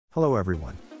Hello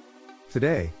everyone.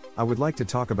 Today, I would like to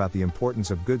talk about the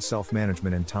importance of good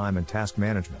self-management in time and task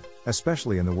management,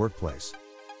 especially in the workplace.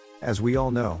 As we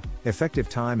all know, effective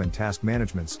time and task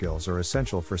management skills are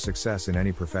essential for success in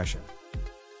any profession.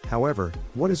 However,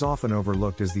 what is often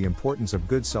overlooked is the importance of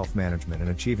good self-management in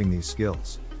achieving these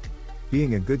skills.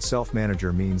 Being a good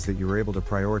self-manager means that you are able to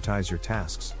prioritize your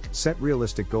tasks, set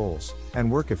realistic goals, and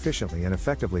work efficiently and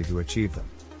effectively to achieve them.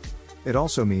 It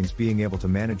also means being able to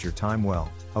manage your time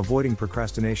well, avoiding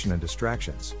procrastination and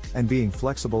distractions, and being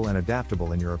flexible and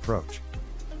adaptable in your approach.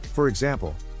 For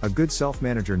example, a good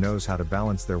self-manager knows how to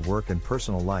balance their work and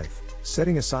personal life,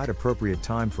 setting aside appropriate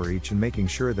time for each and making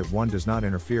sure that one does not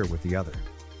interfere with the other.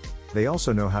 They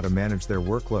also know how to manage their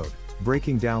workload,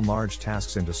 breaking down large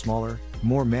tasks into smaller,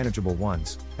 more manageable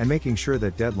ones, and making sure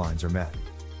that deadlines are met.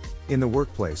 In the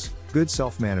workplace, good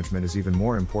self-management is even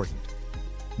more important.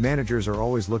 Managers are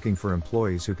always looking for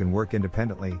employees who can work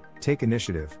independently, take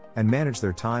initiative, and manage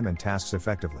their time and tasks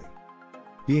effectively.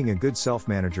 Being a good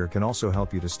self-manager can also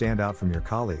help you to stand out from your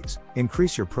colleagues,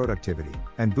 increase your productivity,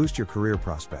 and boost your career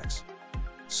prospects.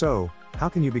 So, how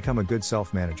can you become a good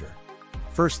self-manager?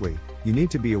 Firstly, you need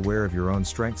to be aware of your own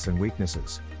strengths and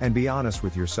weaknesses, and be honest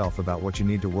with yourself about what you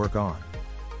need to work on.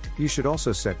 You should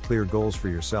also set clear goals for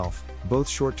yourself, both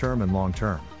short-term and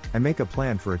long-term, and make a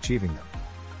plan for achieving them.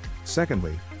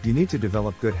 Secondly, you need to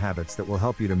develop good habits that will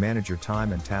help you to manage your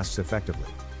time and tasks effectively.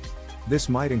 This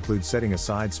might include setting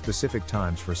aside specific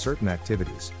times for certain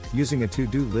activities, using a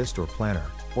to-do list or planner,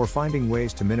 or finding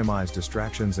ways to minimize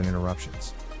distractions and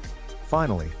interruptions.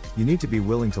 Finally, you need to be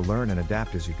willing to learn and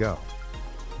adapt as you go.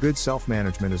 Good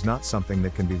self-management is not something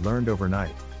that can be learned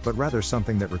overnight, but rather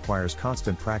something that requires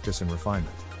constant practice and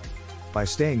refinement. By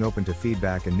staying open to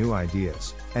feedback and new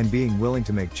ideas, and being willing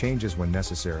to make changes when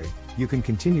necessary, you can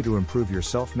continue to improve your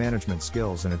self-management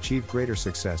skills and achieve greater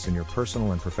success in your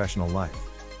personal and professional life.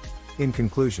 In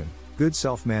conclusion, good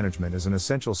self-management is an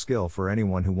essential skill for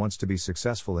anyone who wants to be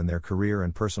successful in their career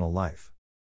and personal life.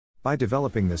 By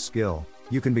developing this skill,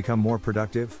 you can become more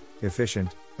productive,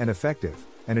 efficient, and effective,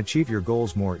 and achieve your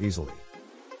goals more easily.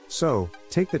 So,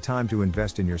 take the time to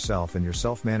invest in yourself and your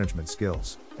self-management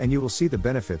skills, and you will see the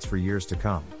benefits for years to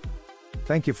come.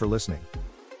 Thank you for listening.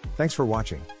 Thanks for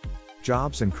watching.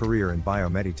 Jobs and Career in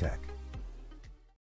Biomeditech.